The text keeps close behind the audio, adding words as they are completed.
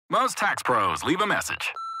Most tax pros leave a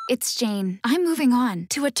message. It's Jane. I'm moving on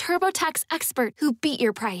to a TurboTax expert who beat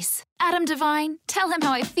your price. Adam Devine, tell him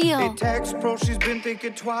how I feel. Hey, tax pro, she's been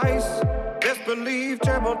thinking twice. Best believe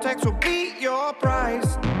TurboTax will beat your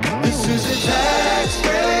price. This is a tax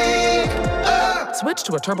break. Switch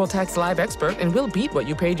to a TurboTax Live expert and we'll beat what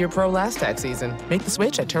you paid your pro last tax season. Make the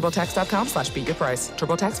switch at TurboTax.com/beatyourprice.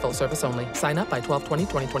 TurboTax full service only. Sign up by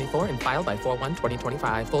 12/20/2024 and file by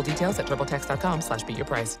 4/1/2025. Full details at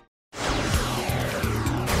TurboTax.com/beatyourprice.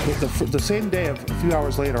 The same day, a few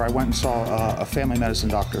hours later, I went and saw a family medicine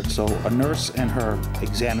doctor. So a nurse and her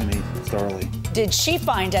examined me thoroughly. Did she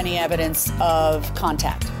find any evidence of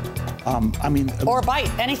contact? Or a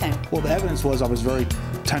bite, anything? Well, the evidence was I was very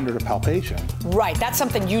tender to palpation. Right, that's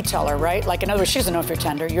something you tell her, right? Like, in other words, she doesn't know if you're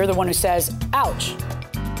tender. You're the one who says, ouch.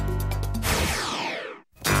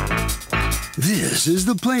 This is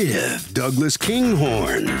the plaintiff, Douglas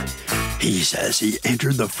Kinghorn. He says he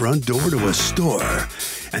entered the front door to a store,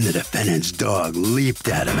 and the defendant's dog leaped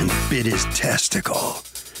at him and bit his testicle.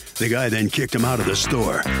 The guy then kicked him out of the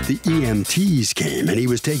store. The EMTs came, and he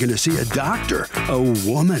was taken to see a doctor, a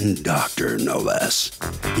woman doctor, no less.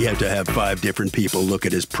 He had to have 5 different people look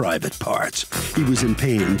at his private parts. He was in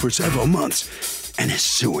pain for several months and is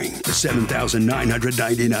suing for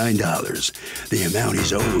 $7,999, the amount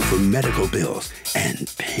he's owed for medical bills and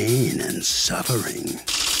pain and suffering.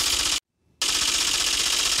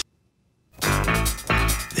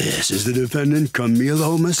 This is the defendant,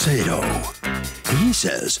 Camilo Macedo. He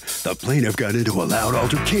says the plaintiff got into a loud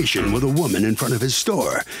altercation with a woman in front of his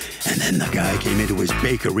store, and then the guy came into his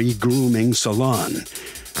bakery grooming salon.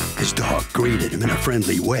 His dog greeted him in a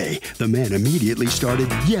friendly way. The man immediately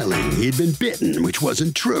started yelling he'd been bitten, which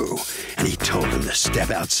wasn't true, and he told him to step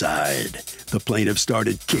outside. The plaintiff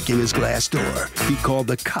started kicking his glass door. He called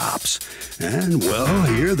the cops, and, well,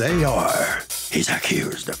 here they are. He's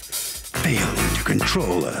accused of failing to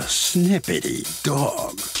control a snippety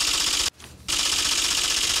dog.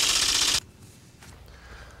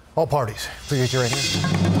 All parties, please raise your right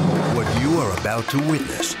hand. What you are about to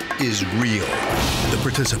witness is real. The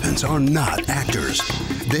participants are not actors.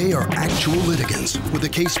 They are actual litigants with a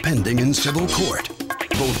case pending in civil court.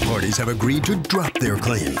 Both parties have agreed to drop their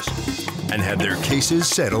claims and have their cases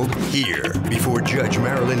settled here before Judge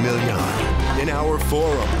Marilyn Milian in our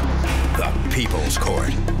forum, the People's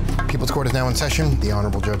Court. People's Court is now in session. The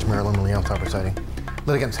Honorable Judge Marilyn Milian presiding.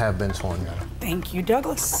 Litigants have been sworn. Thank you,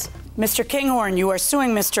 Douglas. Mr. Kinghorn, you are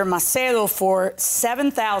suing Mr. Macedo for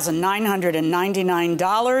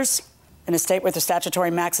 $7,999 in a state where the statutory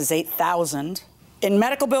max is $8,000 in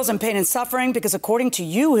medical bills and pain and suffering because, according to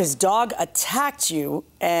you, his dog attacked you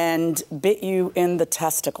and bit you in the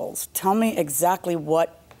testicles. Tell me exactly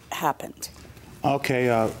what happened. Okay,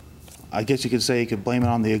 I guess you could say you could blame it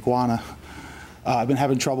on the iguana. I've been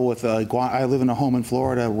having trouble with iguana. I live in a home in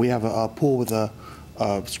Florida. We have a pool with a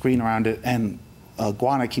screen around it, and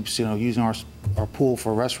iguana keeps, using our pool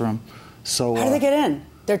for a restroom. So how do they get in?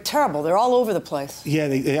 They're terrible. They're all over the place. Yeah,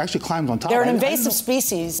 they actually climb on top. They're an invasive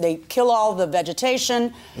species. They kill all the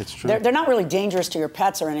vegetation. It's true. They're not really dangerous to your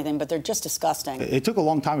pets or anything, but they're just disgusting. It took a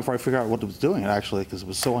long time before I figured out what it was doing, actually, because it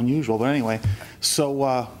was so unusual. But anyway, so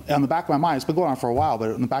on the back of my mind, it's been going on for a while,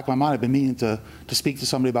 but in the back of my mind, I've been meaning to speak to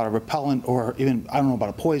somebody about a repellent, or even, I don't know about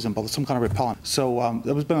a poison, but some kind of repellent. So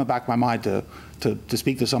it was been in the back of my mind to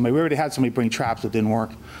speak to somebody. We already had somebody bring traps that didn't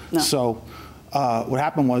work. No. So what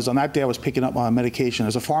happened was, on that day I was picking up my medication.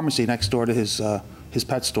 There's a pharmacy next door to his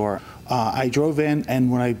pet store. I drove in, and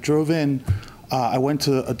when I drove in, I went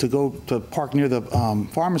to go to park near the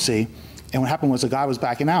pharmacy, and what happened was the guy was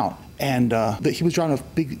backing out, and he was driving a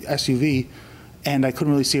big SUV, and I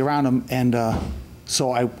couldn't really see around him, and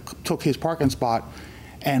so I took his parking spot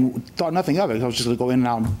and thought nothing of it. I was just going to go in and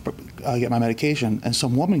out and get my medication, and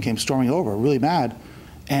some woman came storming over, really mad,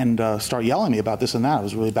 and started yelling at me about this and that. It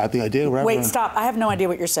was a really bad thing I did. Whatever. Wait, stop. I have no idea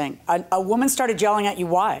what you're saying. A woman started yelling at you.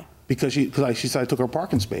 Why? Because she said I took her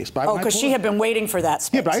parking space. But because she had been waiting for that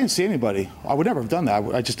space. Yeah, but I didn't see anybody. I would never have done that.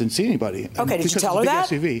 I just didn't see anybody. Okay, did you tell her that?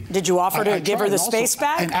 SUV. Did you offer to give her the space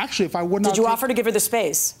back? And actually, if I would not... Did you offer to give her the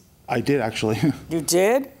space? I did, actually. You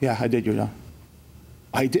did? Yeah, I did,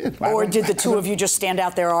 I did. Or did the two of you just stand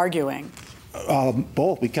out there arguing?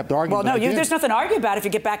 Both. We kept arguing. Well, no, there's nothing to argue about if you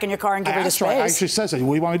get back in your car and give her the space. I actually said, what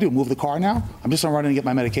do you want me to do, move the car now? I'm just going to run in and get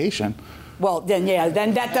my medication. Well, then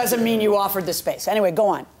that doesn't mean you offered the space. Anyway, go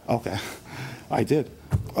on. Okay. I did.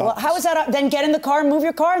 Well, how is that? Then get in the car and move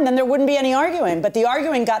your car, and then there wouldn't be any arguing. But the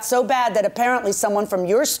arguing got so bad that apparently someone from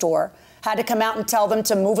your store had to come out and tell them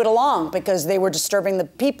to move it along because they were disturbing the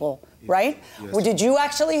people, right? Yes. Well, did you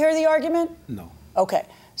actually hear the argument? No. Okay.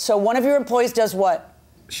 So one of your employees does what?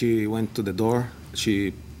 She went to the door.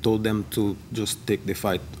 She told them to just take the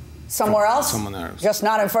fight. Somewhere else? Someone else. Just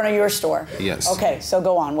not in front of your store? Yes. Okay, so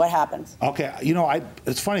go on. What happens? Okay, you know,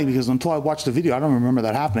 it's funny because until I watched the video, I don't remember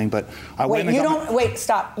that happening, but I went and Wait,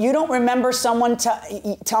 stop. You don't remember someone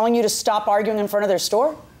telling you to stop arguing in front of their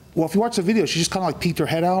store? Well, if you watch the video, she just kind of like peeked her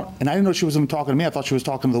head out, and I didn't know she was even talking to me. I thought she was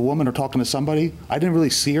talking to the woman or talking to somebody. I didn't really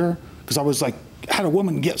see her because I was like, had a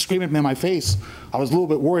woman screaming at me in my face. I was a little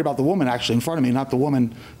bit worried about the woman actually in front of me, not the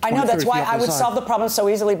woman. I know, that's why I would solve the problem so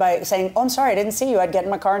easily by saying, oh, I'm sorry, I didn't see you. I'd get in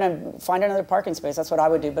my car and find another parking space. That's what I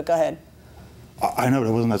would do, but go ahead. I know, but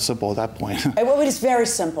it wasn't that simple at that point. Well, it is very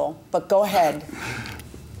simple, but go ahead.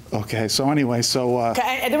 Okay, so anyway,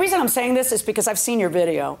 and the reason I'm saying this is because I've seen your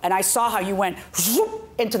video, and I saw how you went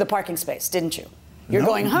into the parking space, didn't you? You're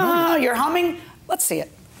going, you're humming. Let's see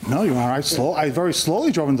it. No, Your Honor, I very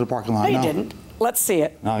slowly drove into the parking lot. No, you didn't. Let's see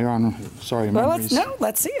it. No, Your Honor, sorry, your memories.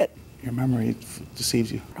 Let's see it. Your memory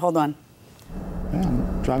deceives you. Hold on. Yeah,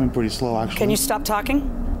 I'm driving pretty slow, actually. Can you stop talking?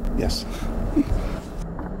 Yes.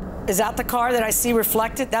 Is that the car that I see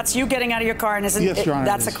reflected? That's you getting out of your car, and isn't yes, Your Honor,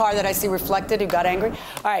 that's the car that I see reflected? You got angry?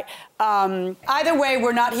 All right. Either way,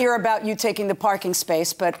 we're not here about you taking the parking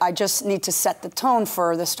space, but I just need to set the tone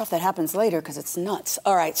for the stuff that happens later because it's nuts.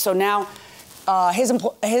 All right. So now his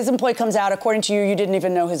employee comes out. According to you, you didn't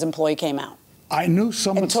even know his employee came out. I knew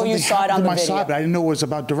something happened to my side, but I didn't know it was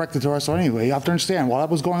about directed to us. So anyway, you have to understand, while that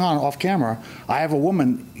was going on off camera, I have a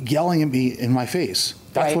woman yelling at me in my face.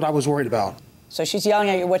 That's what I was worried about. So she's yelling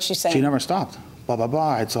at you. What's she saying? She never stopped. Blah, blah,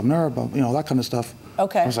 blah. I had some nerve, you know, that kind of stuff.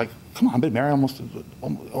 Okay. I was like, come on, I've been married almost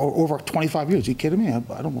over 25 years. Are you kidding me? I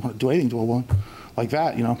don't want to do anything to a woman like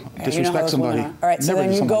that, you know, disrespect somebody. All right, so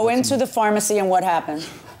then you go into the pharmacy, and what happened?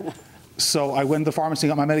 So I went to the pharmacy,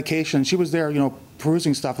 got my medication. She was there, you know,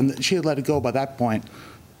 perusing stuff, and she had let it go by that point.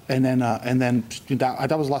 And then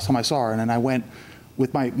that was the last time I saw her. And then I went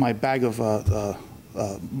with my bag of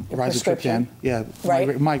rizatriptan,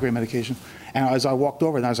 migraine medication. And as I walked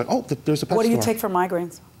over, and I was like, oh, there's a pet store. What do you take for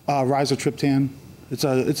migraines? Rizatriptan. It's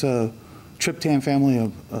a tryptan family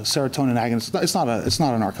of serotonin agonists. It's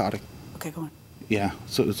not a narcotic. Okay, go on. Yeah,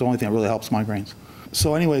 so it's the only thing that really helps migraines.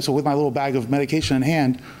 So anyway, so with my little bag of medication in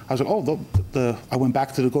hand, I was like, oh, I went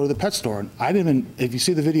back to go to the pet store. And I didn't even, if you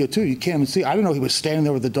see the video too, you can't even see. I didn't know he was standing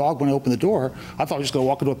there with the dog when I opened the door. I thought I was just going to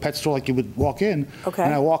walk into a pet store like you would walk in. Okay.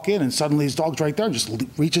 And I walk in, and suddenly his dog's right there, and just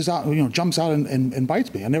reaches out, you know, jumps out and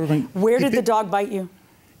bites me. Where did the dog bite you?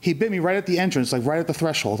 He bit me right at the entrance, like right at the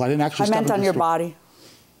threshold. I didn't actually. I meant on your body.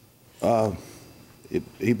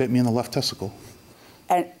 He bit me in the left testicle.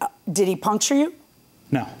 And did he puncture you?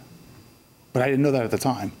 No, but I didn't know that at the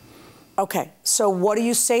time. Okay, so what do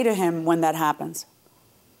you say to him when that happens?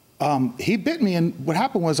 He bit me, and what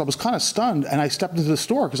happened was I was kind of stunned, and I stepped into the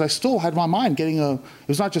store because I still had my mind getting it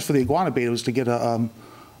was not just for the iguana bait, it was to get a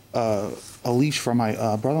leash for my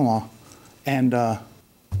brother-in-law. And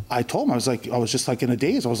I told him, I was just like in a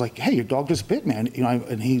daze. I was like, hey, your dog just bit me, and, you know,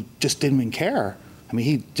 and he just didn't even care. I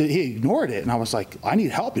mean, he ignored it, and I was like, I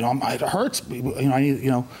need help, you know, it hurts, you know, I need,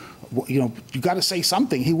 you know, you got to say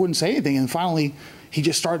something. He wouldn't say anything, and finally, he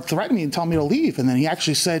just started threatening me and telling me to leave. And then he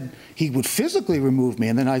actually said he would physically remove me.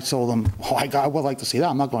 And then I told him, oh, I would like to see that.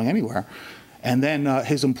 I'm not going anywhere. And then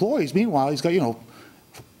his employees, meanwhile, he's got, you know,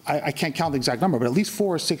 I can't count the exact number, but at least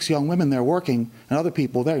 4 or 6 young women there working and other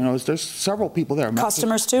people there. You know, there's several people there.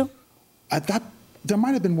 Customers too? There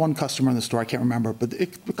might have been one customer in the store. I can't remember. But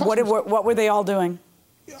what were they all doing?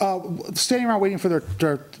 Standing around waiting for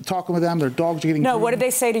their talking with them. Their dogs are getting. No, what did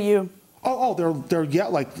they say to you?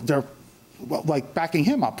 They're like backing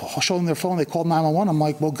him up, showing their phone. They called 911. I'm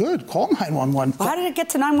like, well, good, call 911. Well, how did it get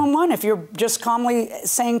to 911 if you're just calmly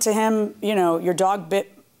saying to him, you know, your dog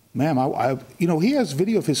bit? Ma'am, you know, he has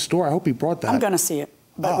video of his store. I hope he brought that. I'm going to see it.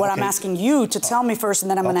 But what I'm asking you to tell me first,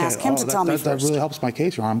 and then I'm going to ask him to tell me first. That really helps my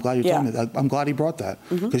case, Your Honor. I'm glad you told me that. I'm glad he brought that.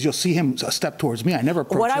 Because you'll see him a step towards me. I never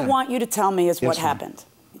approached him. What I want you to tell me is what happened.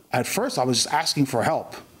 At first, I was just asking for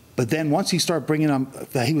help. But then once he started bringing up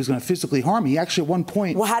that he was going to physically harm me, he actually at one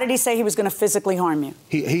point. Well, how did he say he was going to physically harm you?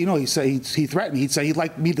 He said he threatened me. He'd say he'd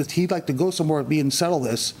like to go somewhere with me and settle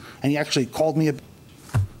this. And he actually called me.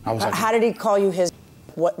 I was like, how did he call you his?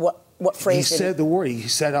 What phrase? He said the word. He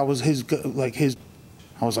said I was his.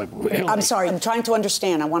 I was like, really? I'm sorry. I'm trying to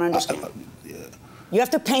understand. I want to understand. You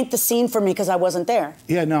have to paint the scene for me because I wasn't there.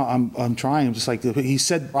 Yeah, no, I'm trying. I'm just like he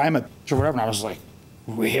said, I'm a or whatever, and I was like,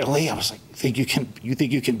 really? I was like, you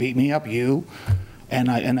think you can beat me up, you? And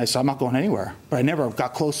I said, I'm not going anywhere. But I never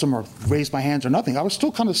got close to him or raised my hands or nothing. I was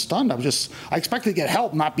still kind of stunned. I expected to get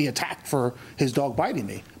help, not be attacked for his dog biting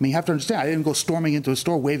me. I mean, you have to understand, I didn't go storming into a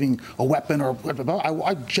store waving a weapon or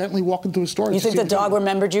I gently walked into a store. You think the dog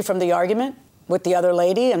remembered you from the argument? with the other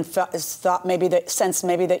lady and thought maybe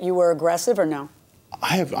that you were aggressive, or no?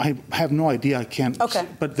 I have no idea. I can't. Okay.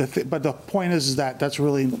 But the point is that that's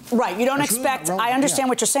really right. You don't expect. Really I understand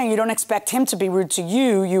what you're saying. You don't expect him to be rude to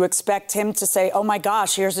you. You expect him to say, "Oh my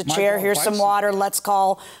gosh, here's a chair, here's some water. Let's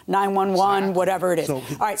call 911, exactly. Whatever it is." So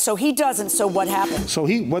all right. So he doesn't. So what happened? So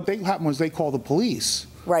what happened was they called the police.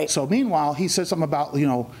 Right. So meanwhile, he said something about,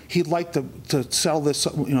 he'd like to sell this,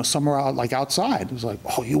 somewhere out, like outside. It was like,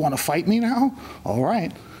 oh, you want to fight me now? All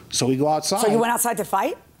right. So we go outside. So you went outside to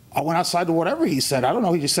fight? I went outside to whatever he said. I don't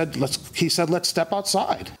know. He just said, let's step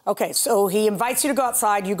outside. Okay. So he invites you to go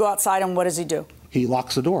outside. You go outside, and what does he do? He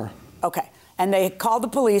locks the door. Okay. And they call the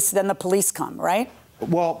police. Then the police come, right?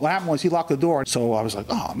 Well, what happened was he locked the door, so I was like,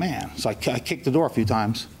 "Oh man!" So I kicked the door a few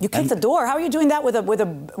times. You kicked the door? How are you doing that with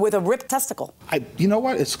a ripped testicle? You know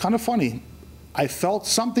what? It's kind of funny. I felt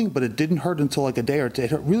something, but it didn't hurt until like a day or two.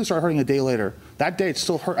 It really started hurting a day later. That day, it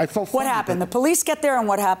still hurt. I felt. What happened? The police get there, and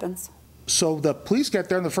what happens? So the police get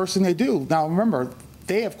there, and the first thing they do. Now remember,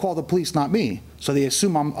 they have called the police, not me. So they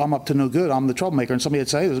assume I'm up to no good. I'm the troublemaker, and somebody would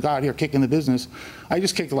say, "Hey, there's a guy out here kicking the business." I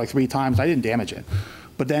just kicked it like 3 times. I didn't damage it.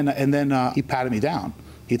 But then he patted me down.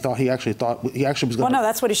 He actually was going to... Well, no,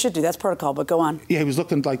 that's what he should do. That's protocol, but go on. Yeah, he was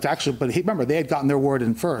looking like but remember, they had gotten their word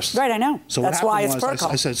in first. Right, I know. So that's why it's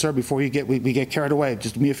protocol. I said, sir, before we get carried away,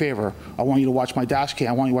 just do me a favor. I want you to watch my dash cam.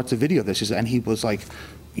 I want you to watch the video of this. And he was like,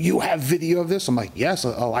 you have video of this? I'm like, yes.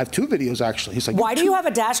 I have 2 videos, actually. He's like, why do you have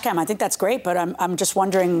a dash cam? I think that's great, but I'm just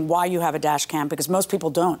wondering why you have a dash cam, because most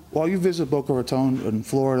people don't. Well, you visit Boca Raton in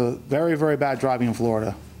Florida. Very, very bad driving in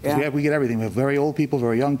Florida. Yeah. We get everything. We have very old people,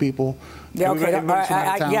 very young people. Yeah, okay.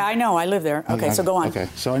 Yeah, I know. I live there. Okay, so go on. Okay.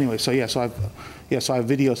 So anyway, so I have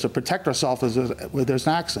videos to protect ourselves when there's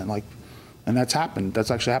an accident, and that's happened. That's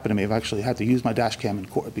actually happened to me. I've actually had to use my dash cam in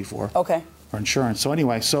court before. Okay. For insurance. So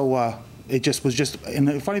anyway, it was and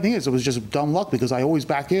the funny thing is, it was just dumb luck because I always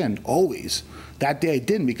back in, always. That day I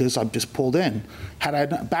didn't because I just pulled in. Had I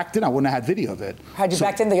backed in, I wouldn't have had video of it. Had you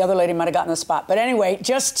backed in, the other lady might have gotten the spot. But anyway,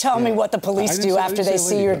 just tell me what the police do after they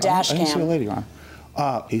see your dash cam. I didn't see a lady on.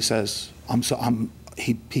 He says,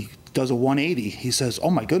 he does a 180. He says, oh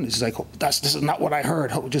my goodness. He's like, this is not what I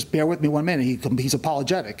heard. Just bear with me 1 minute. He's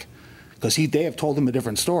apologetic. Because they have told him a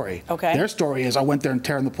different story. Okay. Their story is I went there and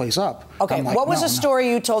tearing the place up. Okay. Like, what was the story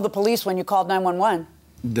you told the police when you called 911?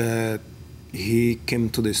 That he came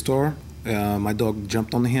to the store. My dog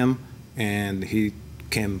jumped on him, and he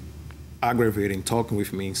came aggravating, talking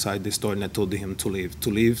with me inside the store, and I told him to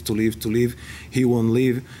leave. He won't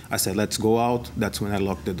leave. I said, let's go out. That's when I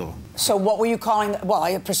locked the door. So what were you calling? Well,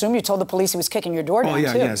 I presume you told the police he was kicking your door down,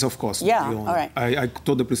 yeah, too. Yes, of course. Yeah, all right. I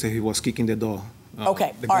told the police that he was kicking the door.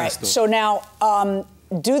 Okay, all right. Door. So now,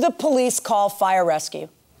 do the police call fire rescue?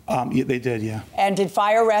 Yeah, they did, yeah. And did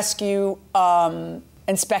fire rescue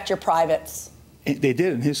inspect your privates? They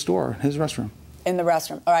did in his store, his restroom. In the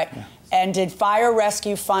restroom, all right. Yeah. And did fire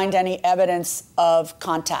rescue find any evidence of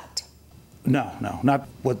contact? No, not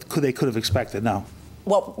what they could have expected, no.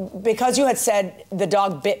 Well, because you had said the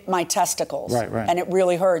dog bit my testicles, right, and it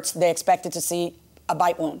really hurts, they expected to see a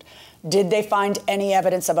bite wound. Did they find any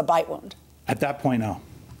evidence of a bite wound? At that point, no.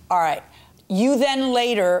 All right. You then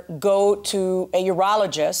later go to a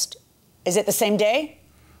urologist. Is it the same day?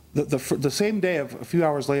 The same day, a few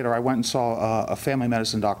hours later, I went and saw a family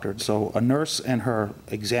medicine doctor. So a nurse and her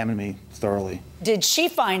examined me thoroughly. Did she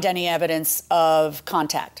find any evidence of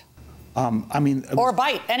contact? Or a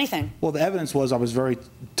bite, anything? Well, the evidence was I was very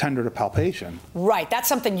tender to palpation. Right. That's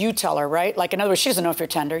something you tell her, right? Like, in other words, she doesn't know if you're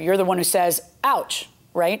tender. You're the one who says, ouch,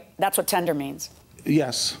 right? That's what tender means.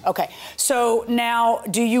 Yes. Okay. So now,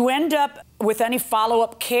 do you end up with any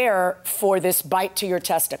follow-up care for this bite to your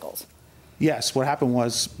testicles? Yes. What happened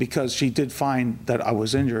was, because she did find that I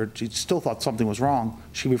was injured, she still thought something was wrong.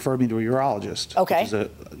 She referred me to a urologist, okay, which is a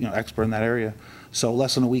expert in that area. So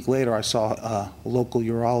less than a week later, I saw a local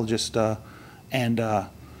urologist, and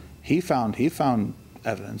he found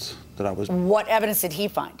evidence that I was. What evidence did he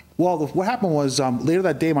find? Well, what happened was later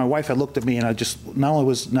that day, my wife had looked at me, and I just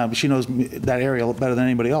she knows that area better than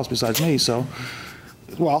anybody else besides me. So,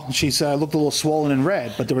 well, she said I looked a little swollen and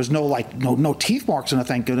red, but there was no teeth marks in it,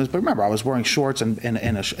 thank goodness. But remember, I was wearing shorts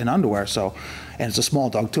and underwear, so, and it's a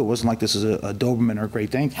small dog too. It wasn't like this is a Doberman or a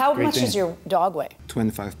Great Dane. How much does your dog weigh?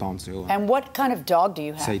 25 pounds. And what kind of dog do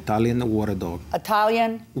you have? It's an Italian water dog.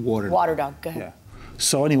 Italian water dog. Go ahead. Yeah.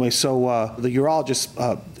 So anyway, the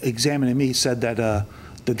urologist examining me said that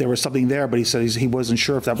there was something there, but he said he wasn't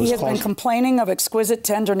sure if that was caused. He has been complaining of exquisite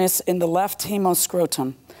tenderness in the left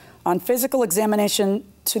hemoscrotum. On physical examination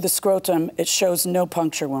to the scrotum, it shows no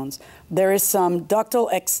puncture wounds. There is some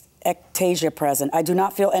ductal ectasia present. I do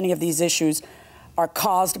not feel any of these issues are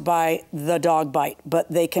caused by the dog bite, but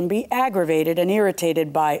they can be aggravated and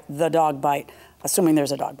irritated by the dog bite, assuming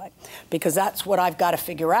there's a dog bite. Because that's what I've got to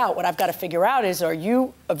figure out. What I've got to figure out is, are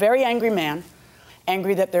you a very angry man,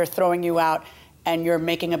 angry that they're throwing you out and you're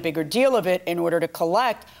making a bigger deal of it in order to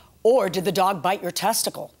collect, or did the dog bite your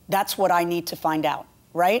testicle? That's what I need to find out,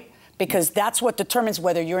 right? Because that's what determines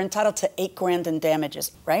whether you're entitled to $8 grand in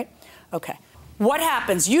damages, right? Okay. What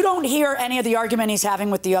happens? You don't hear any of the argument he's having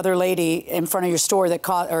with the other lady in front of your store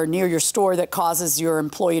or near your store that causes your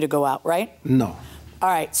employee to go out, right? No. All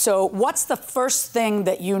right. So what's the first thing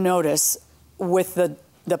that you notice with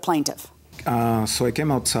the plaintiff? So I came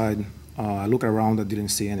outside. I looked around. I didn't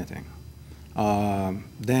see anything.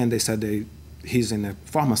 Then they said he's in a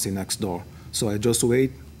pharmacy next door. So I just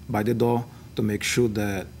wait by the door to make sure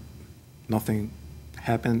that nothing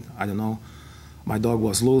happened. I don't know. My dog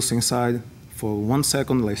was loose inside. For 1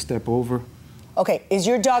 second, I step over. Okay, is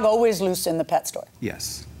your dog always loose in the pet store?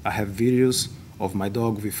 Yes. I have videos of my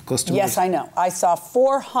dog with customers. Yes, I know. I saw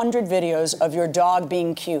 400 videos of your dog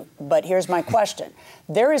being cute. But here's my question.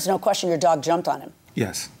 There is no question your dog jumped on him.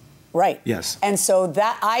 Yes. Right. Yes. And so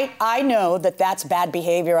that I know that that's bad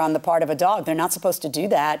behavior on the part of a dog. They're not supposed to do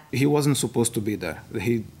that. He wasn't supposed to be there.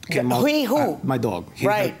 He came out. Who? My dog.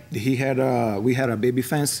 Right. We had a baby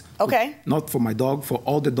fence. Okay. Not for my dog, for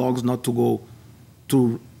all the dogs not to go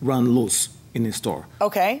to run loose in the store.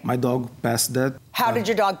 Okay. My dog passed that. How did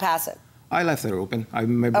your dog pass it? I left it open.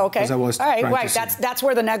 Maybe okay. Because I was all right. trying Right. to That's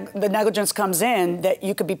where the negligence comes in. That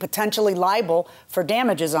you could be potentially liable for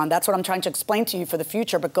damages on. That's what I'm trying to explain to you for the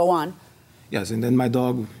future. But go on. Yes, and then my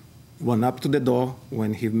dog went up to the door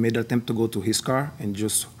when he made an attempt to go to his car and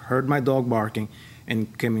just heard my dog barking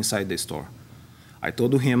and came inside the store. I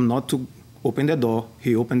told him not to open the door.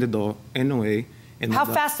 He opened the door anyway. And how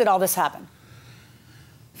fast did all this happen?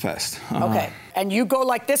 Fast. Okay. And you go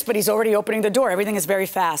like this, but he's already opening the door. Everything is very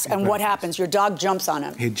fast. And what happens? Your dog jumps on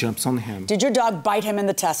him. He jumps on him. Did your dog bite him in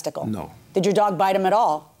the testicle? No. Did your dog bite him at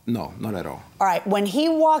all? No, not at all. All right. When he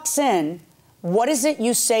walks in, what is it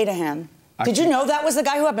you say to him? Did you know that was the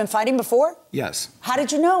guy who had been fighting before? Yes. How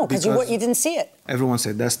did you know? Because you didn't see it. Everyone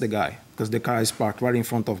said, that's the guy, because the car is parked right in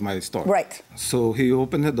front of my store. Right. So he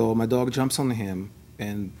opened the door, my dog jumps on him,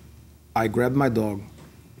 and I grabbed my dog.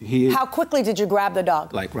 How quickly did you grab the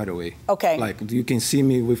dog? Like right away. Okay. Like you can see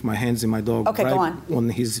me with my hands in my dog. Okay, right go on. When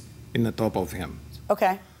he's in the top of him.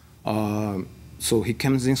 Okay. So he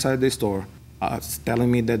comes inside the store, telling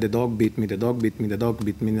me that the dog bit me, the dog bit me, the dog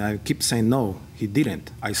bit me. And I keep saying, no, he didn't.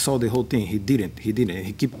 I saw the whole thing. He didn't.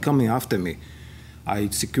 He kept coming after me. I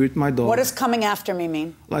secured my dog. What does coming after me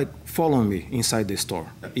mean? Like following me inside the store.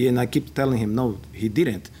 And I keep telling him, no, he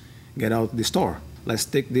didn't. Get out the store. Let's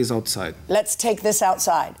take this outside. Let's take this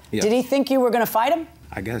outside. Yeah. Did he think you were going to fight him?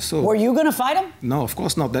 I guess so. Were you going to fight him? No, of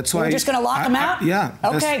course not. That's why. You were just going to lock him out? Yeah.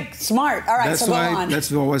 Okay, smart. All right, so go on.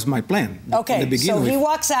 That's what was my plan. Okay, so he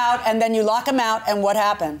walks out, and then you lock him out, and what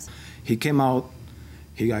happens? He came out.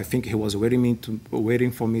 I think he was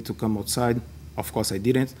waiting for me to come outside. Of course, I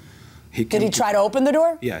didn't. Did he try to open the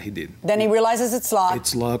door? Yeah, he did. Then he realizes it's locked.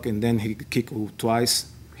 It's locked, and then he kicked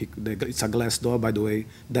twice. It's a glass door, by the way.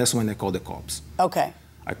 That's when I called the cops. Okay.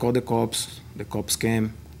 I called the cops. The cops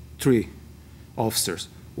came. 3 officers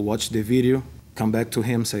watched the video, come back to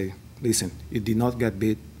him, say, listen, you did not get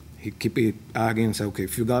bit. He keep arguing and say, okay,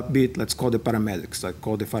 if you got bit, let's call the paramedics. I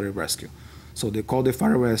call the fire rescue. So they called the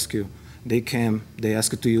fire rescue. They came. They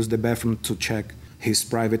asked to use the bathroom to check his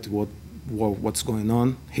private, what's going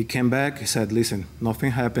on. He came back. He said, listen,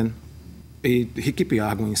 nothing happened. He kept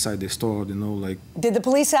arguing inside the store, you know, like. Did the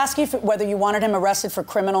police ask you whether you wanted him arrested for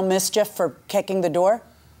criminal mischief for kicking the door?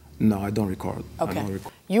 No, I don't record. Okay. I don't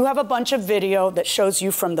record. You have a bunch of video that shows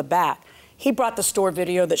you from the back. He brought the store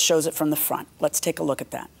video that shows it from the front. Let's take a look at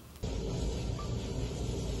that.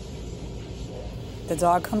 The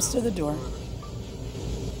dog comes to the door.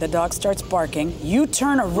 The dog starts barking. You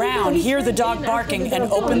turn around, hear the dog barking, and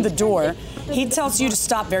open the door. He tells you to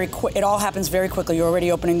stop very quick. It all happens very quickly. You're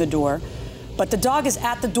already opening the door. But the dog is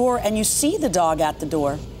at the door, and you see the dog at the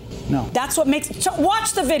door. No. That's what makes it.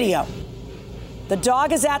 Watch the video. The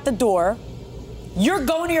dog is at the door. You're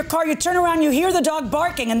going to your car. You turn around. You hear the dog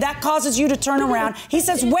barking, and that causes you to turn around. He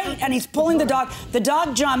says, wait, and he's pulling the dog. The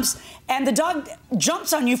dog jumps, and the dog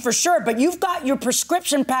jumps on you for sure, but you've got your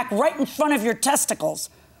prescription pack right in front of your testicles.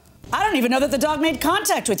 I don't even know that the dog made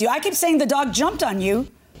contact with you. I keep saying the dog jumped on you.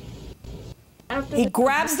 He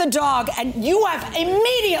grabs the dog, and you have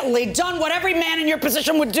immediately done what every man in your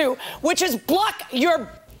position would do, which is block your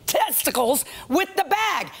testicles with the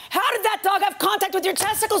bag. How did that dog have contact with your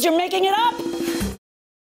testicles? You're making it up.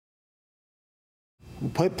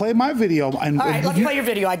 Play my video. All right, let's play your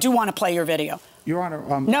video. I do want to play your video. Your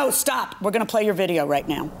Honor. No, stop. We're going to play your video right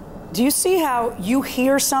now. Do you see how you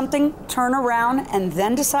hear something, turn around, and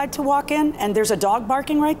then decide to walk in, and there's a dog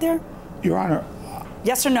barking right there? Your Honor.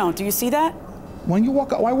 Yes or no? Do you see that? When you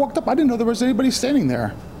walk up, I walked up, I didn't know there was anybody standing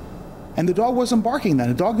there. And the dog wasn't barking then.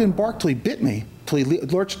 The dog didn't bark till he bit me, till he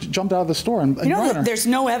jumped out of the store. And, you know that there's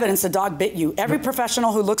no evidence the dog bit you. Every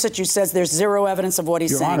professional who looks at you says there's zero evidence of what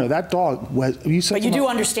he's saying. Your Honor, that dog was... But you do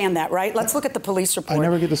understand that, right? Let's look at the police report. I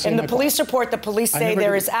never get to say in the police report, the police say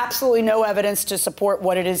there is absolutely no evidence to support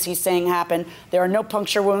what it is he's saying happened. There are no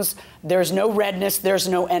puncture wounds. There's no redness. There's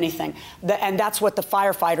no anything. And that's what the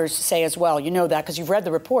firefighters say as well. You know that because you've read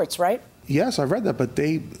the reports, right? Yes, I've read that, but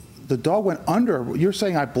the dog went under. You're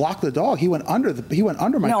saying I blocked the dog. He went under my No,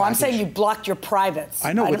 package. I'm saying you blocked your privates.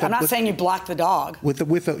 I know. I'm not saying you blocked the dog.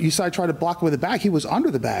 You said I tried to block with the bag. He was under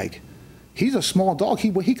the bag. He's a small dog.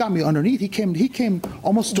 He got me underneath. He came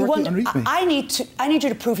almost directly underneath me. I need you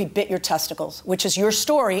to prove he bit your testicles, which is your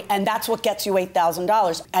story, and that's what gets you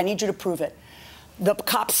 $8,000. I need you to prove it. The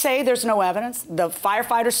cops say there's no evidence. The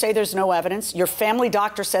firefighters say there's no evidence. Your family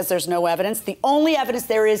doctor says there's no evidence. The only evidence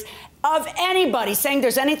there is of anybody saying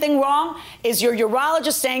there's anything wrong is your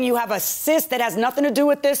urologist saying you have a cyst that has nothing to do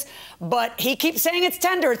with this, but he keeps saying it's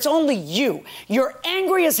tender. It's only you. You're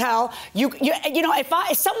angry as hell. You know, if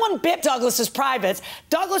someone bit Douglas's privates,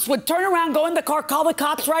 Douglas would turn around, go in the car, call the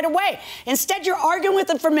cops right away. Instead, you're arguing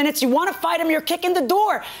with him for minutes. You want to fight him. You're kicking the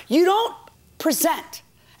door. You don't present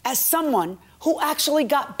as someone who actually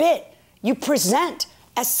got bit. You present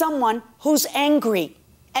as someone who's angry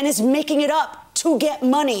and is making it up to get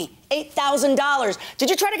money, $8,000.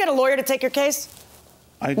 Did you try to get a lawyer to take your case?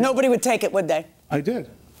 I did. Nobody would take it, would they? I did.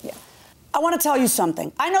 Yeah. I want to tell you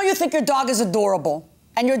something. I know you think your dog is adorable,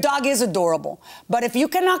 and your dog is adorable, but if you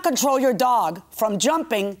cannot control your dog from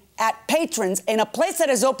jumping at patrons in a place that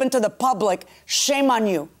is open to the public, shame on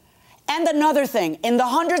you. And another thing, in the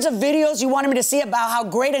hundreds of videos you wanted me to see about how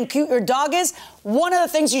great and cute your dog is, one of the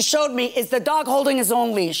things you showed me is the dog holding his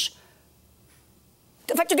own leash.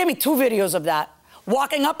 In fact, you gave me 2 videos of that.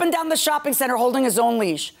 Walking up and down the shopping center holding his own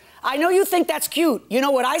leash. I know you think that's cute. You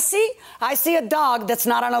know what I see? I see a dog that's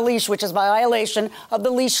not on a leash, which is a violation of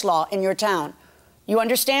the leash law in your town. You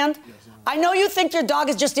understand? Yes, I know you think your dog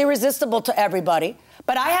is just irresistible to everybody,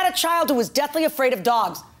 but I had a child who was deathly afraid of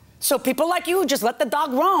dogs. So people like you who just let the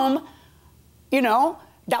dog roam, you know,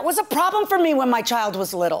 that was a problem for me when my child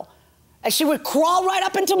was little. And she would crawl right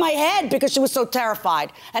up into my head because she was so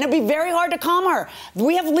terrified. And it'd be very hard to calm her.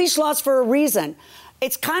 We have leash laws for a reason.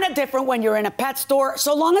 It's kind of different when you're in a pet store,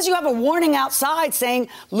 so long as you have a warning outside saying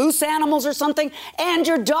loose animals or something, and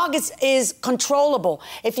your dog is controllable.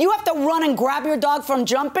 If you have to run and grab your dog from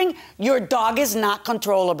jumping, your dog is not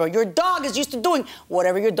controllable. Your dog is used to doing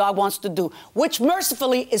whatever your dog wants to do, which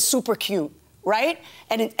mercifully is super cute. Right?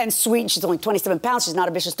 And sweet. She's only 27 pounds. She's not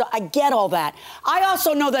a vicious dog. I get all that. I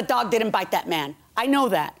also know that dog didn't bite that man. I know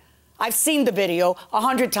that. I've seen the video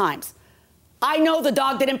 100 times. I know the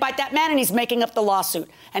dog didn't bite that man, and he's making up the lawsuit.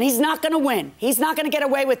 And he's not going to win. He's not going to get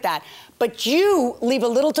away with that. But you leave a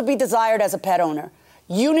little to be desired as a pet owner.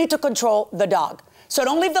 You need to control the dog. So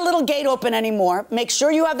don't leave the little gate open anymore. Make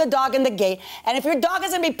sure you have the dog in the gate. And if your dog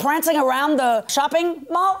is going to be prancing around the shopping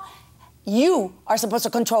mall, you are supposed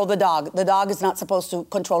to control the dog. The dog is not supposed to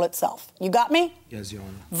control itself. You got me? Yes, Your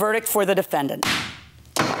Honor. Verdict for the defendant.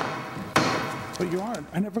 But Your Honor,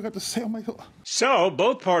 I never got to say on my... So,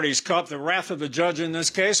 both parties caught the wrath of the judge in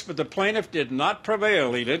this case, but the plaintiff did not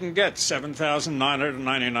prevail. He didn't get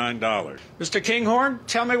 $7,999. Mr. Kinghorn,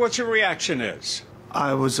 tell me what your reaction is.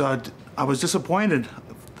 I was disappointed.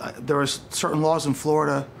 There are certain laws in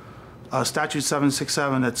Florida, Statute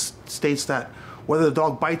 767, that states that whether the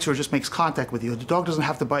dog bites you or just makes contact with you, the dog doesn't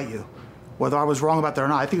have to bite you. Whether I was wrong about that or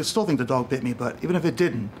not, I still think the dog bit me, but even if it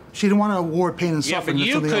didn't, she didn't want to award pain and suffering to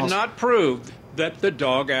something else. Yeah, but you could not prove that the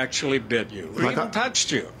dog actually bit you or even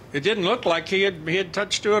touched you. It didn't look like he had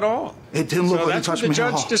touched you at all. It didn't look like he touched me at all. So that's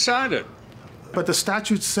what the judge decided. But the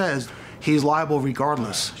statute says he's liable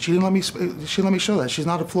regardless. She didn't let me show that. She's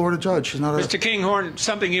not a Florida judge. She's not a... Mr. Kinghorn,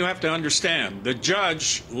 something you have to understand. The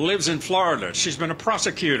judge lives in Florida. She's been a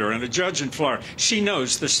prosecutor and a judge in Florida. She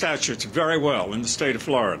knows the statutes very well in the state of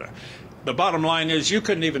Florida. The bottom line is you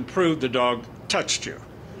couldn't even prove the dog touched you.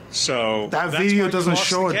 So that video doesn't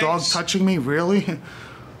show a dog touching me, really?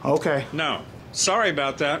 Okay. No. Sorry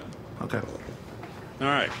about that. Okay. All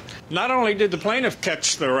right. Not only did the plaintiff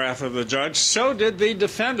catch the wrath of the judge, so did the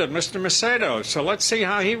defendant, Mr. Macedo. So let's see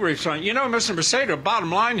how he responds. You know, Mr. Macedo,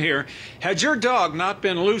 bottom line here, had your dog not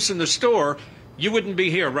been loose in the store, you wouldn't be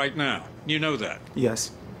here right now. You know that.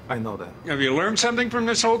 Yes, I know that. Have you learned something from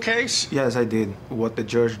this whole case? Yes, I did. What the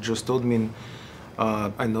judge just told me,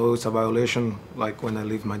 I know it's a violation, like when I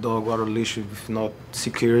leave my dog out of the leash if not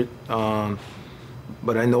secured.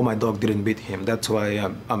 But I know my dog didn't beat him. That's why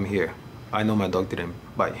I'm here. I know my dog didn't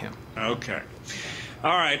bite him. Okay.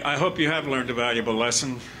 All right. I hope you have learned a valuable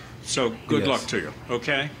lesson. So good luck to you,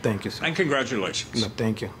 okay? Thank you, sir. And congratulations. No,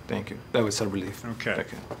 thank you. Thank you. That was a relief. Okay.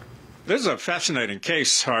 Thank you. This is a fascinating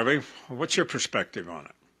case, Harvey. What's your perspective on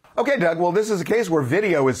it? Okay, Doug, well, this is a case where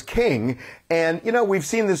video is king. And, you know, we've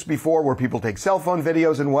seen this before where people take cell phone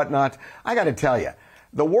videos and whatnot. I got to tell you,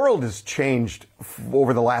 the world has changed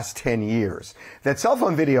over the last 10 years. That cell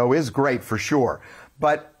phone video is great for sure.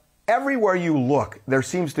 But everywhere you look, there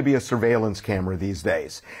seems to be a surveillance camera these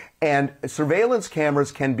days. And surveillance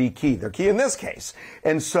cameras can be key. They're key in this case.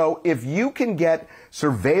 And so if you can get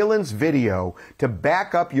surveillance video to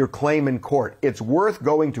back up your claim in court, it's worth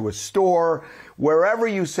going to a store, wherever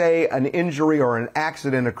you say an injury or an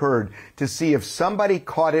accident occurred, to see if somebody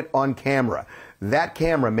caught it on camera. That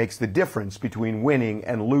camera makes the difference between winning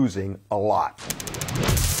and losing a lot.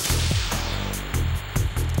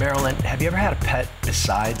 Marilyn, have you ever had a pet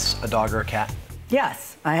besides a dog or a cat?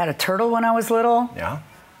 Yes. I had a turtle when I was little. Yeah?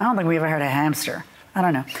 I don't think we ever had a hamster. I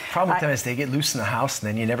don't know. Problem with them is they get loose in the house and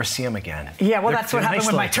then you never see them again. Yeah, well, that's what happened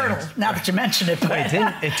with my turtle, now that you mention it. But Wait,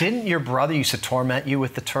 didn't your brother used to torment you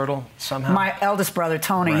with the turtle somehow? My eldest brother,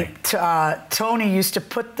 Tony, Tony used to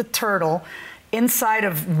put the turtle inside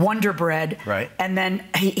of Wonder Bread, and then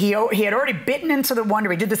he had already bitten into the Wonder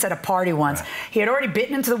Bread. He did this at a party once. He had already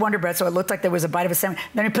bitten into the Wonder Bread, so it looked like there was a bite of a sandwich.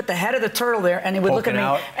 Then he put the head of the turtle there, and he would look at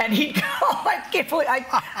me, and he'd go, I can't believe, I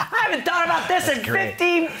haven't thought about this in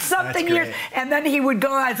 50-something years. And then he would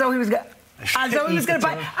go, as though he was going to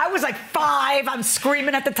bite. I was like 5. I'm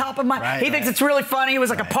screaming at the top of my. He thinks it's really funny. It was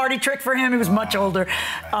like a party trick for him. He was much older.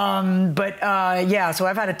 Yeah. So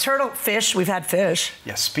I've had a turtle, fish. We've had fish.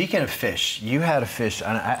 Yeah. Speaking of fish, you had a fish.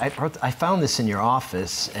 And I found this in your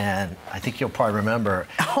office, and I think you'll probably remember.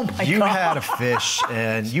 Oh my God! You had a fish,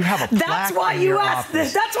 and you have a plaque. That's why you asked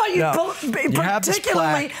this. That's why you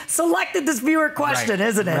particularly selected this viewer question,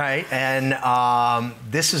 isn't it? Right. And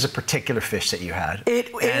this is a particular fish that you had. It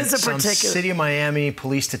is a particular. City of Miami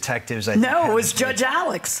police detectives. No, it was Judge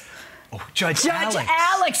Alex. Oh, Judge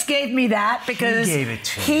Alex gave me that because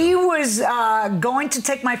he was going to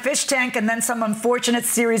take my fish tank, and then some unfortunate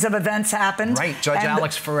series of events happened. Right, Judge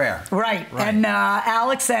Alex Ferrer. Right, and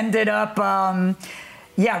Alex ended up.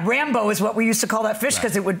 Rambo is what we used to call that fish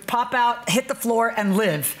because it would pop out, hit the floor, and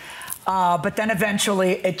live. But then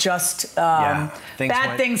eventually it just bad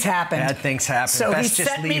things happened. Bad things happened. So let's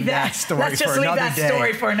just leave that story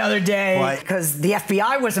for another day because the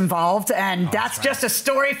FBI was involved, and that's just a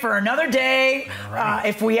story for another day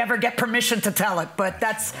if we ever get permission to tell it. But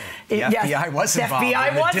that's the FBI was involved. The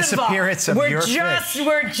FBI was disappearance of your fish.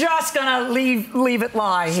 We're just gonna leave it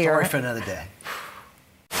lie here. Story for another day.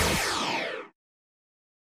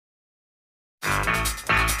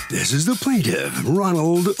 This is the plaintiff,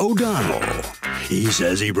 Ronald O'Donnell. He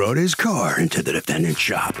says he brought his car into the defendant's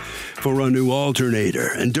shop for a new alternator,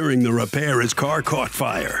 and during the repair, his car caught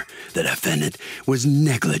fire. The defendant was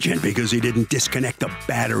negligent because he didn't disconnect the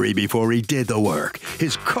battery before he did the work.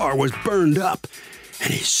 His car was burned up,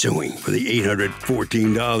 and he's suing for the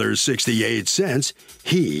 $814.68.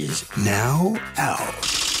 He's now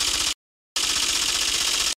out.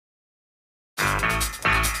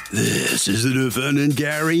 This is the defendant,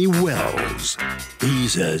 Gary Wells. He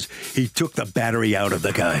says he took the battery out of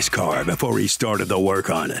the guy's car before he started the work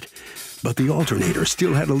on it. But the alternator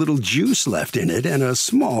still had a little juice left in it, and a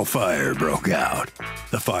small fire broke out.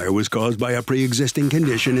 The fire was caused by a pre-existing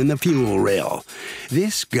condition in the fuel rail.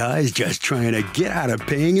 This guy's just trying to get out of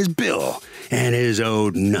paying his bill and is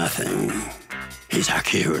owed nothing. He's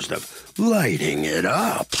accused of lighting it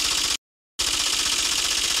up.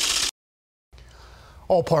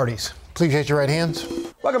 All parties, please raise your right hands.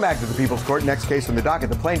 Welcome back to the People's Court. Next case on the docket.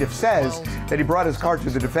 The plaintiff says that he brought his car to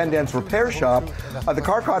the defendant's repair shop. The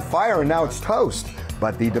car caught fire and now it's toast.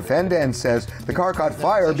 But the defendant says the car caught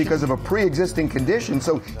fire because of a pre-existing condition,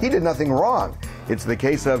 so he did nothing wrong. It's the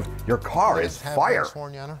case of your car is fire.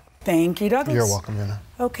 Thank you, Douglas. You're welcome, Yana.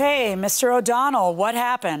 Okay, Mr. O'Donnell, what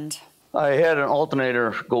happened? I had an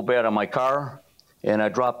alternator go bad on my car, and I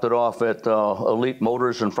dropped it off at Elite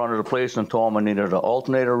Motors in front of the place and told them I needed an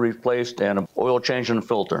alternator replaced and an oil change in the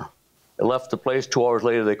filter. I left the place. 2 hours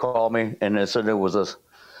later, they called me, and they said there was a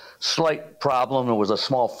slight problem. There was a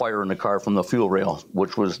small fire in the car from the fuel rail,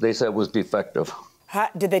 which they said was defective.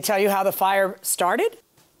 Did they tell you how the fire started?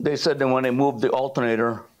 They said that when they moved the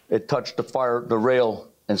alternator, it touched the rail,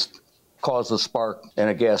 and caused a spark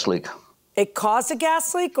and a gas leak. It caused a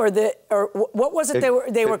gas leak, or what was it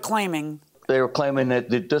they were claiming? they were claiming that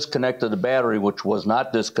they disconnected the battery, which was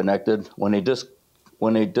not disconnected. When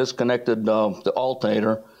they disconnected the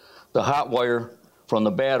alternator, the hot wire from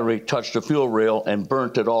the battery touched the fuel rail and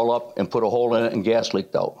burnt it all up and put a hole in it, and gas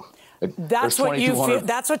leaked out. That's what you feel.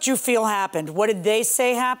 That's what you feel happened. What did they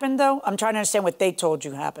say happened, though? I'm trying to understand what they told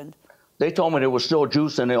you happened. They told me there was still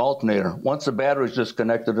juice in the alternator. Once the battery's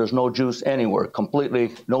disconnected, there's no juice anywhere.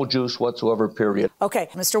 Completely no juice whatsoever, period. Okay,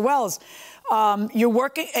 Mr. Wells, you're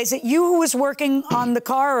working. Is it you who was working on the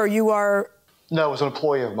car, or you are? No, it was an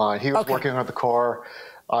employee of mine. He was working on the car.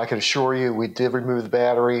 I can assure you, we did remove the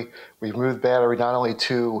battery. We removed the battery not only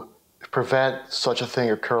to prevent such a thing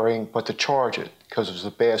occurring, but to charge it, because it was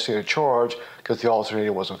a bad state of charge, because the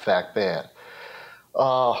alternator was in fact bad.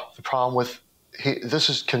 The problem with, this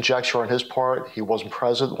is conjecture on his part. He wasn't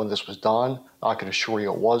present when this was done. I can assure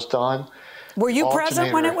you it was done. Were you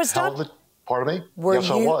present when it was done? Pardon me? Yes,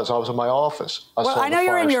 I was. I was in my office. Well, I know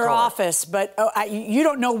you're in your office, but you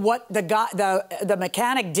don't know what the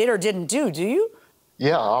mechanic did or didn't do you?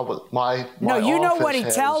 Yeah, my No, you know what he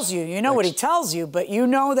tells you. You know what he tells you, but you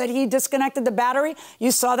know that he disconnected the battery? You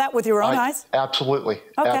saw that with your own eyes? Absolutely.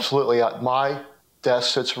 Okay. Absolutely. My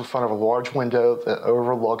desk sits in front of a large window that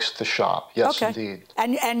overlooks the shop. Yes, indeed.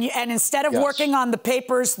 And instead of working on the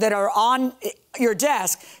papers that are on your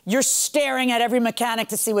desk, you're staring at every mechanic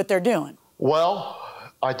to see what they're doing. Well,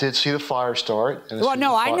 I did see the fire start. Well,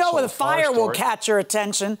 no, I know the fire will catch your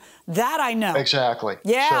attention. That I know. Exactly.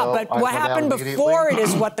 Yeah, so but what happened before it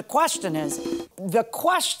is what the question is. The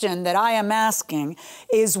question that I am asking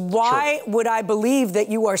is why would I believe that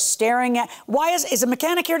you are staring at... Why is a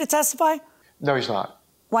mechanic here to testify? No, he's not.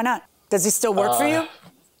 Why not? Does he still work for you?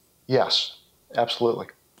 Yes, absolutely.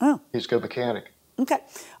 Oh. He's a good mechanic. Okay.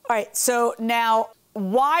 All right, so now...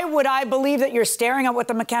 Why would I believe that you're staring at what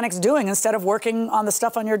the mechanic's doing instead of working on the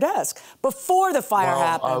stuff on your desk before the fire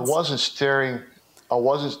happens? I wasn't staring. I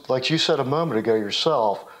wasn't, like you said a moment ago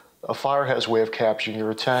yourself, a fire has a way of capturing your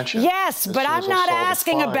attention. Yes, but I'm not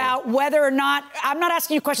asking about whether or not, I'm not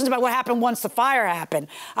asking you questions about what happened once the fire happened.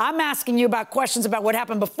 I'm asking you about questions about what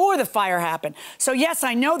happened before the fire happened. So yes,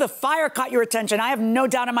 I know the fire caught your attention. I have no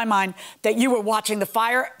doubt in my mind that you were watching the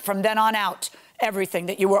fire from then on out. Everything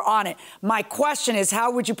that you were on it. My question is,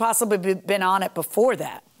 how would you possibly have been on it before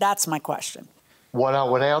that? That's my question. When I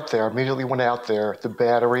went out there, immediately went out there, the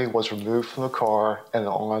battery was removed from the car and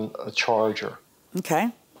on a charger. Okay.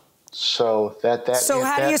 So So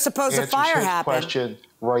how do you suppose the fire happened? Question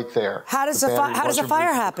right there. How does the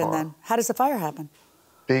fire happen then? How does the fire happen?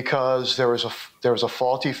 Because there was a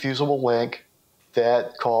faulty fusible link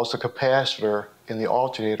that caused the capacitor in the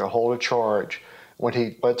alternator to hold a charge. When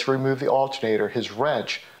he went to remove the alternator, his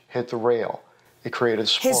wrench hit the rail. It created a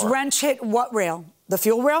spark. His wrench hit what rail? The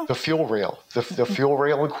fuel rail? The fuel rail. The fuel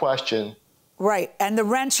rail in question. Right. And the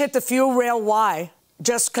wrench hit the fuel rail, why?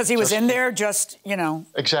 Just because he was in there, you know?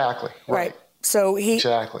 Exactly. Right. So he...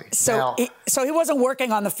 Exactly. So he wasn't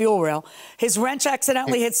working on the fuel rail. His wrench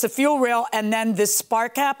accidentally hits the fuel rail, and then this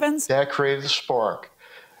spark happens? That created the spark.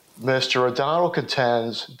 Mr. O'Donnell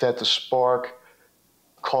contends that the spark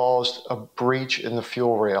caused a breach in the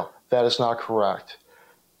fuel rail. That is not correct.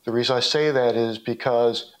 The reason I say that is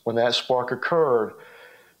because when that spark occurred,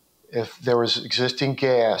 if there was existing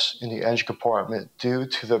gas in the engine compartment due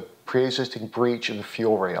to the pre-existing breach in the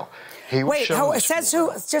fuel rail, it says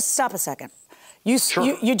who? Just stop a second.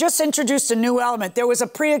 You just introduced a new element. There was a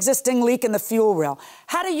pre-existing leak in the fuel rail.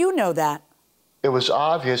 How do you know that? It was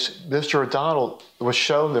obvious. Mr. O'Donnell was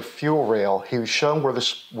shown the fuel rail. He was shown where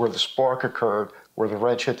the spark occurred, where the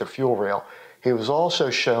wrench hit the fuel rail. He was also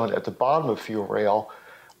shown at the bottom of the fuel rail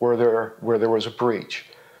where there was a breach.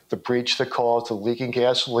 The breach that caused the leaking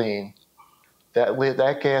gasoline,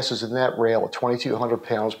 that gas is in that rail at 2,200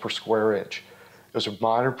 pounds per square inch. It was a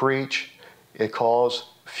minor breach. It caused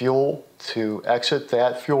fuel to exit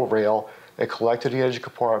that fuel rail. It collected the engine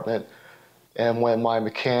compartment. And when my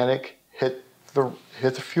mechanic hit the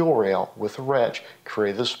fuel rail with the wrench,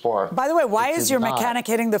 created the spark. By the way, why is your mechanic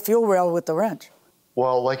hitting the fuel rail with the wrench?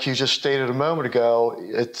 Well, like you just stated a moment ago,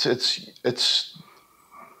 it's an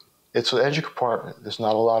engine compartment. There's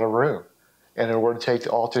not a lot of room. And in order to take the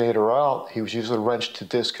alternator out, he was using the wrench to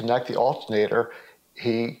disconnect the alternator.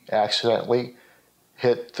 He accidentally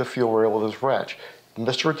hit the fuel rail with his wrench.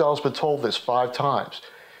 Mr. O'Donnell's been told this 5 times.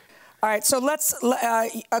 All right, so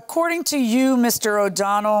according to you, Mr.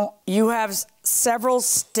 O'Donnell, you have several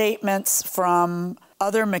statements from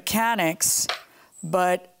other mechanics,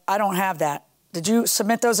 but I don't have that. Did you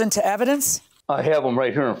submit those into evidence? I have them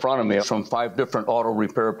right here in front of me from 5 different auto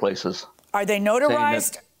repair places. Are they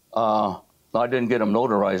notarized? I didn't get them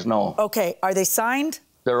notarized, no. Okay. Are they signed?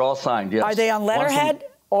 They're all signed, yes. Are they on letterhead?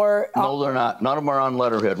 Or no, they're not. None of them are on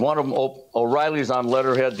letterhead. One of them, O'Reilly's on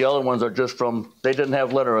letterhead. The other ones are just from, they didn't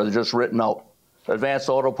have letterhead, they're just written out. Advanced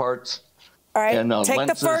Auto Parts. All right, and, take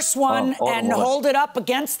lenses, the first one and hold it up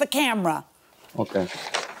against the camera. Okay.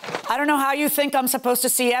 I don't know how you think I'm supposed to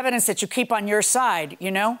see evidence that you keep on your side,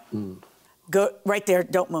 you know? Go right there,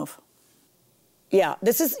 don't move. Yeah,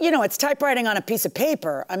 this is, you know, it's typewriting on a piece of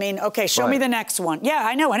paper. I mean, okay, show me the next one. Yeah,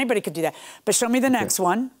 I know, anybody could do that. But show me the next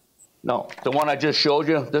one. No, the one I just showed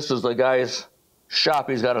you, this is the guy's shop.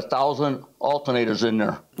 He's got 1,000 alternators in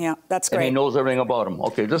there. Yeah, that's great. And he knows everything about them.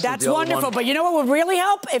 Okay, this That's is the wonderful, other one. but you know what would really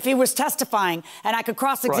help? If he was testifying and I could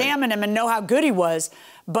cross-examine him and know how good he was.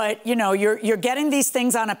 But, you know, you're getting these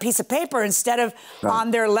things on a piece of paper instead of on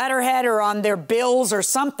their letterhead or on their bills or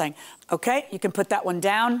something. Okay, you can put that one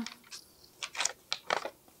down.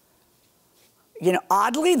 You know,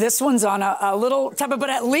 oddly, this one's on a little type of, but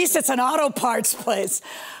at least it's an auto parts place.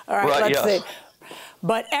 All right, let's see.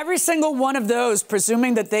 But every single one of those,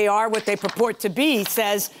 presuming that they are what they purport to be,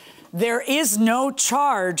 says there is no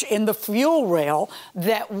charge in the fuel rail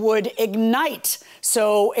that would ignite.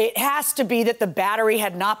 So it has to be that the battery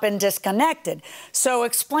had not been disconnected. So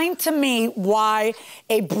explain to me why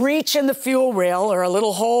a breach in the fuel rail or a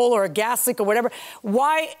little hole or a gas leak or whatever,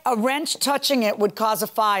 why a wrench touching it would cause a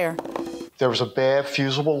fire. There was a bad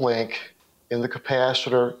fusible link in the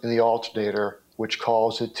capacitor in the alternator, which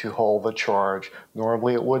caused it to hold the charge.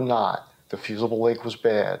 Normally it would not. The fusible link was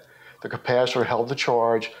bad. The capacitor held the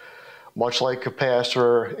charge, much like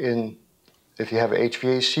capacitor in, if you have an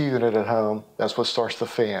HVAC unit at home, that's what starts the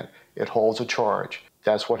fan. It holds a charge.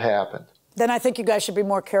 That's what happened. Then I think you guys should be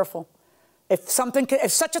more careful. If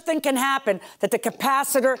such a thing can happen, that the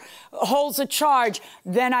capacitor holds a charge,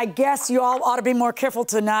 then I guess you all ought to be more careful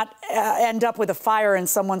to not end up with a fire in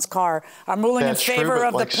someone's car. I'm ruling in favor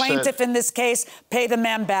of the plaintiff in this case. Pay the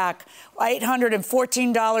man back.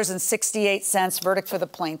 $814.68. Verdict for the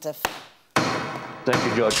plaintiff. Thank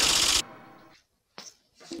you, Judge.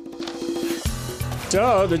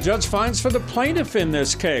 So the judge finds for the plaintiff in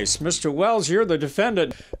this case. Mr. Wells, you're the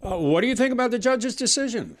defendant. What do you think about the judge's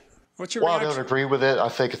decision? What's your reaction? I don't agree with it. I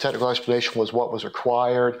think a technical explanation was what was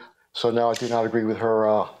required. So now I do not agree with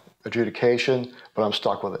her adjudication, but I'm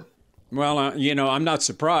stuck with it. Well, you know, I'm not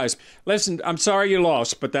surprised. Listen, I'm sorry you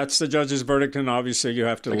lost, but that's the judge's verdict, and obviously you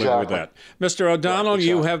have to live with that. Mr. O'Donnell,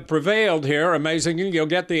 you have prevailed here. Amazingly, you'll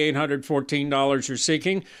get the $814 you're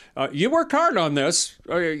seeking. You worked hard on this.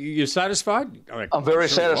 Are you satisfied? I'm very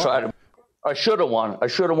satisfied. I should have won. I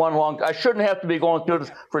should have won long. I shouldn't have to be going through this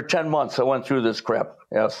for 10 months. I went through this crap.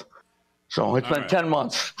 Yes. So it's been 10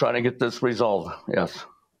 months trying to get this resolved. Yes.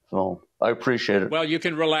 So I appreciate it. Well, you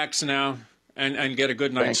can relax now and get a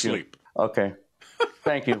good night's sleep. Okay.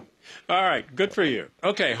 Thank you. All right. Good for you.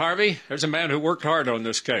 Okay, Harvey, there's a man who worked hard on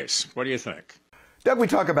this case. What do you think? Doug, we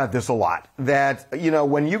talk about this a lot, that, you know,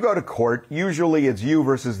 when you go to court, usually it's you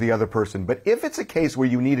versus the other person. But if it's a case where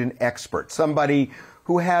you need an expert, somebody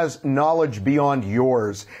who has knowledge beyond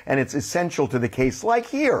yours, and it's essential to the case, like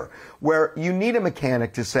here, where you need a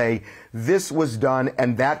mechanic to say, this was done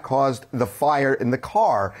and that caused the fire in the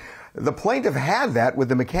car. The plaintiff had that with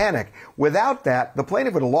the mechanic. Without that, the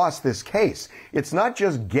plaintiff would have lost this case. It's not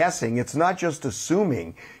just guessing. It's not just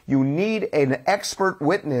assuming. You need an expert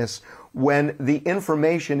witness when the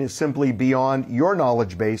information is simply beyond your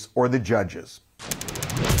knowledge base or the judge's.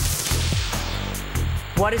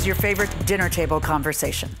 What is your favorite dinner table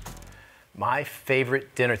conversation? My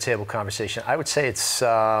favorite dinner table conversation, I would say it's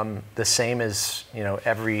the same as, you know,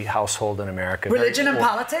 every household in America. Religion and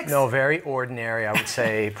politics? No, very ordinary. I would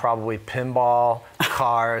say probably pinball,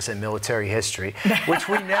 cars, and military history, which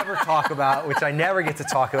we never talk about, which I never get to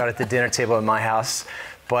talk about at the dinner table in my house.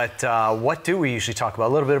 But what do we usually talk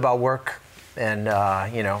about? A little bit about work and,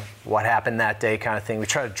 you know, what happened that day kind of thing. We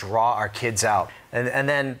try to draw our kids out. And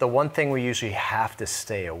then the one thing we usually have to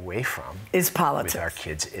stay away from is politics. With our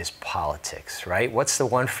kids is politics, right? What's the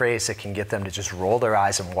one phrase that can get them to just roll their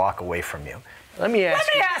eyes and walk away from you? Let me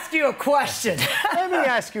ask you a question. Let me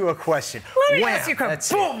ask you a question. Let me ask you a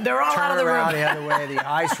question. Boom, they're all out of the room. Turn around the other way, the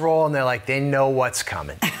eyes roll, and they're like, they know what's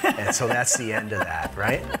coming. And so that's the end of that,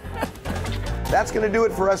 right? That's going to do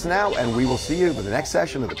it for us now, and we will see you for the next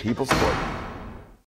session of the People's Court.